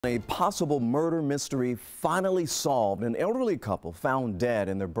A possible murder mystery finally solved. An elderly couple found dead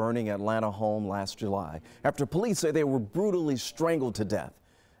in their burning Atlanta home last July after police say they were brutally strangled to death.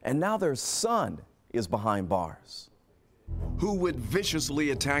 And now their son is behind bars. Who would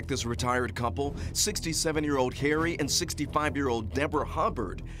viciously attack this retired couple, 67-year-old Harry and 65-year-old Deborah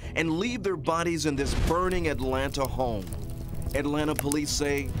Hubbard, and leave their bodies in this burning Atlanta home? Atlanta police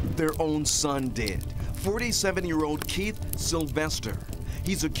say their own son did. 47-year-old Keith Sylvester.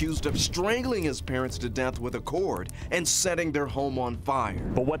 He's accused of strangling his parents to death with a cord and setting their home on fire.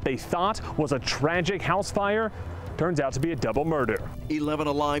 But what they thought was a tragic house fire turns out to be a double murder. 11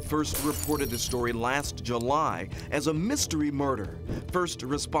 Alive first reported the story last July as a mystery murder. First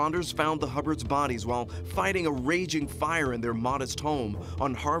responders found the Hubbards' bodies while fighting a raging fire in their modest home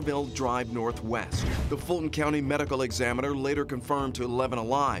on Harville Drive Northwest. The Fulton County medical examiner later confirmed to 11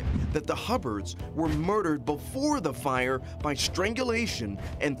 Alive that the Hubbards were murdered before the fire by strangulation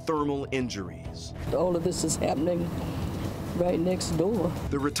and thermal injuries. All of this is happening right next door.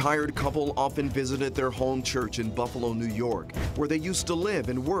 The retired couple often visited their home church in Buffalo, New York, where they used to live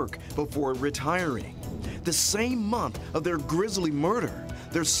and work before retiring. The same month of their grisly murder,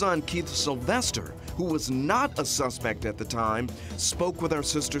 their son Keith Sylvester, who was not a suspect at the time, spoke with our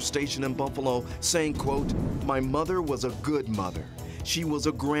sister station in Buffalo, saying, quote, "My mother was a good mother. She was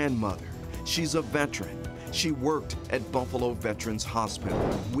a grandmother. She's a veteran. She worked at Buffalo Veterans Hospital."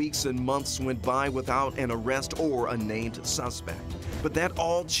 Weeks and months went by without an arrest or a named suspect. But that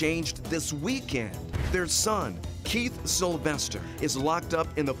all changed this weekend. Their son, Keith Sylvester, is locked up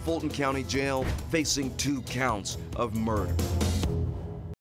in the Fulton County Jail facing 2 counts of murder.